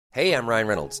Hey, I'm Ryan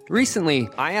Reynolds. Recently,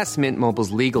 I asked Mint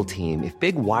Mobile's legal team if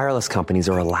big wireless companies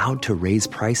are allowed to raise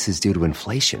prices due to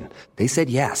inflation. They said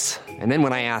yes. And then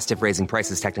when I asked if raising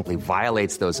prices technically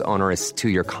violates those onerous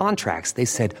two-year contracts, they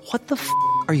said, "What the f***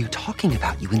 are you talking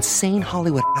about, you insane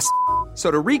Hollywood ass?" So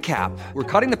to recap, we're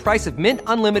cutting the price of Mint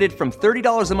Unlimited from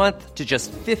 $30 a month to just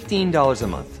 $15 a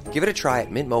month. Give it a try at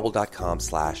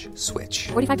mintmobile.com/switch.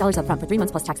 $45 up front for 3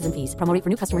 months plus taxes and fees. Promo rate for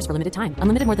new customers for limited time.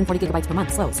 Unlimited more than 40 gigabytes per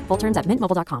month. Slows full terms at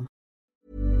mintmobile.com.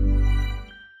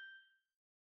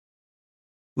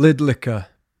 Lidlicker.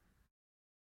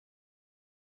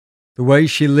 The way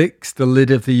she licks the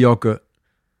lid of the yogurt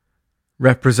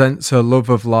represents her love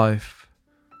of life.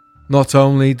 Not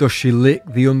only does she lick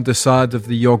the underside of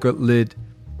the yogurt lid,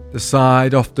 the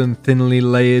side often thinly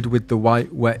layered with the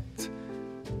white wet,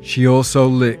 she also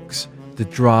licks the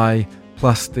dry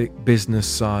plastic business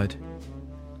side.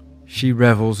 She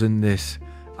revels in this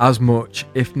as much,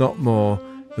 if not more,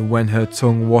 than when her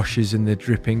tongue washes in the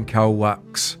dripping cow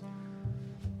wax.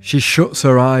 She shuts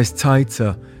her eyes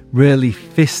tighter, rarely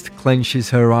fist clenches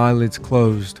her eyelids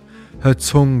closed. Her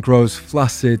tongue grows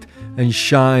flaccid and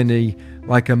shiny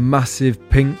like a massive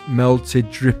pink melted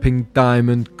dripping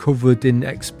diamond covered in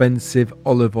expensive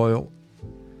olive oil.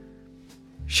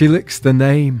 She licks the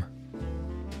name,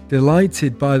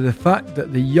 delighted by the fact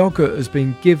that the yogurt has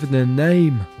been given a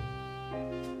name.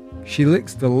 She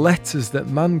licks the letters that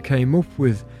man came up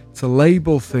with to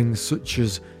label things such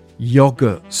as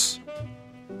yogurts.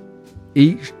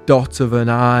 Each dot of an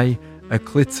eye, a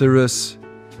clitoris.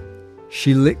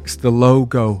 She licks the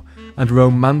logo and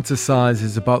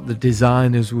romanticizes about the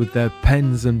designers with their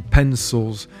pens and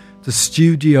pencils, the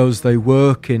studios they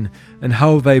work in, and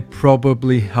how they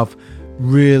probably have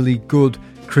really good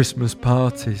Christmas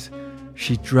parties.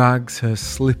 She drags her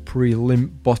slippery,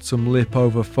 limp bottom lip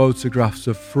over photographs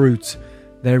of fruit.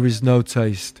 There is no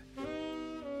taste.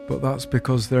 But that's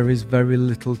because there is very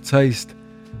little taste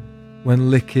when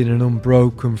licking an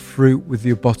unbroken fruit with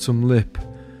your bottom lip.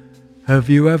 Have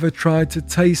you ever tried to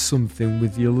taste something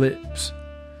with your lips?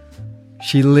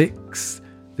 She licks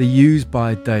the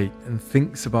use-by date and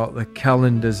thinks about the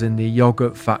calendars in the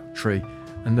yogurt factory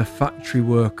and the factory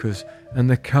workers and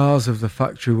the cars of the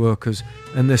factory workers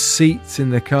and the seats in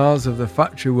the cars of the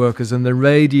factory workers and the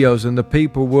radios and the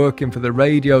people working for the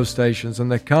radio stations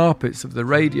and the carpets of the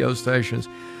radio stations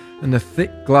and the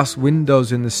thick glass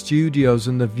windows in the studios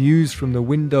and the views from the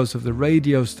windows of the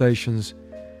radio stations.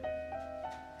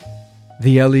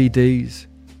 The LEDs,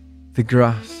 the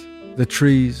grass, the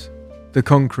trees, the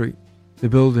concrete, the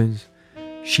buildings.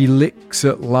 She licks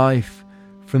at life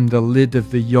from the lid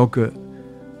of the yogurt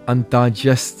and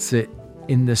digests it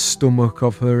in the stomach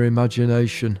of her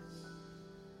imagination.